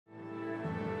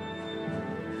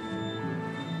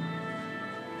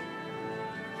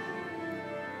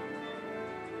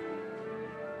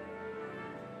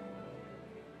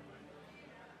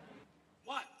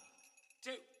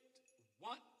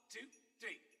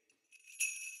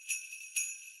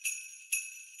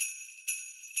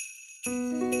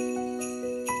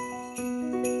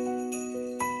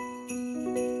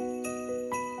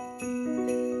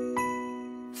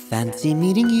Fancy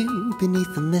meeting you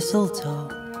beneath the mistletoe.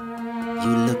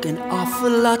 You look an awful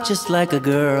lot just like a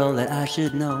girl that I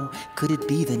should know. Could it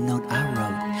be the note I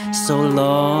wrote so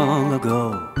long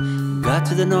ago? Got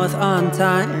to the north on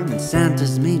time and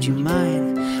Santa's made you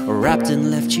mine, wrapped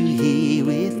and left you here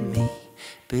with me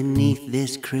beneath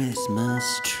this Christmas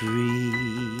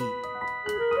tree.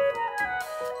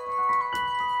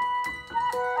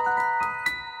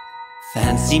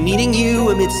 Fancy meeting you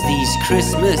amidst these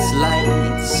Christmas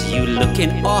lights. You look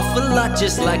an awful lot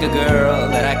just like a girl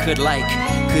that I could like.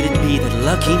 Could it be that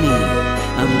lucky me,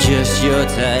 I'm just your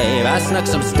type? I snuck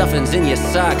some stuffings in your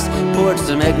socks, poured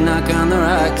some eggnog on the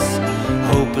rocks,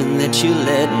 hoping that you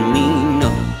let me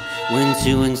know when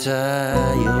to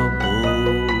untie your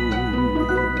bow.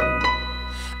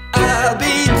 I'll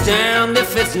be damned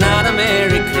if it's not a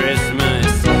Merry Christmas.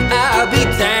 I'll be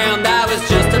damned, I was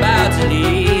just about to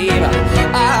leave.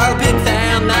 I'll be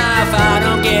damned now if I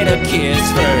don't get a kiss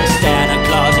first. Santa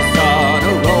Claus is on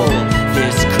a roll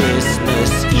this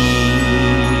Christmas Eve.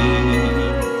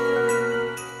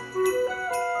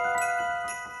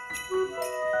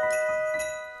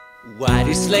 Why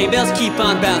do sleigh bells keep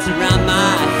on bouncing around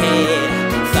my head?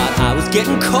 Thought I was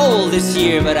getting cold this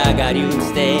year, but I got you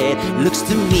instead. Looks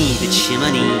to me the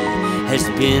chimney has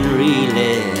been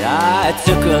relit. I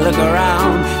took a look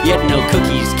around, yet no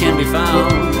cookies can be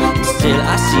found. Still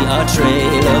I see a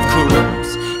trail of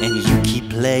crumbs, and you keep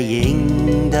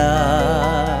playing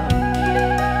dumb.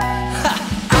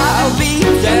 I'll be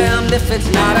damned if it's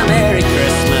not a Merry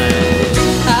Christmas.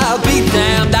 I'll be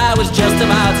damned, I was just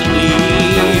about to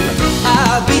leave.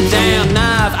 I'll be damned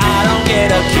now if I don't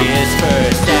get a kiss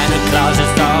first. Santa Claus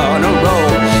is on a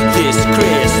roll this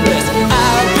Christmas.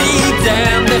 I'll be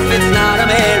damned if it's not a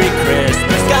Merry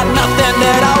Christmas. Got nothing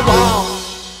that I want,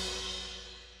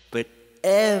 but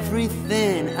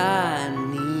everything I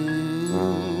need.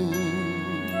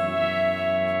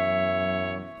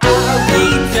 I'll be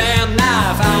damned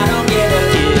now if I don't get a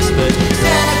kiss, but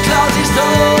Santa Claus is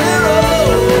on a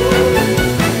roll.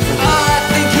 I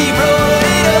think he wrote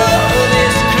it all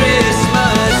this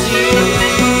Christmas Eve.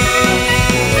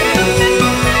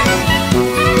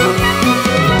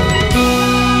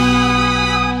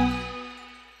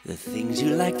 The things you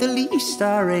like the least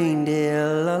are reindeer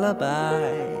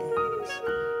lullabies.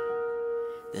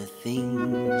 The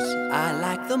things I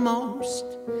like the most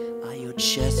are your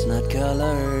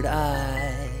chestnut-colored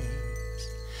eyes.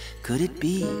 Could it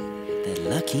be that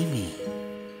lucky me,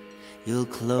 you'll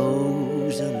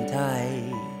close them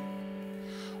tight,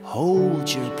 hold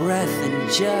your breath and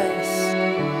just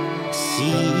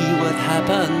see what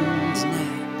happens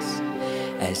next,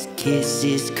 as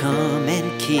kisses come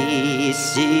and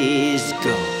kisses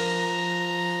go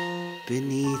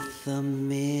beneath the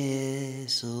mistletoe.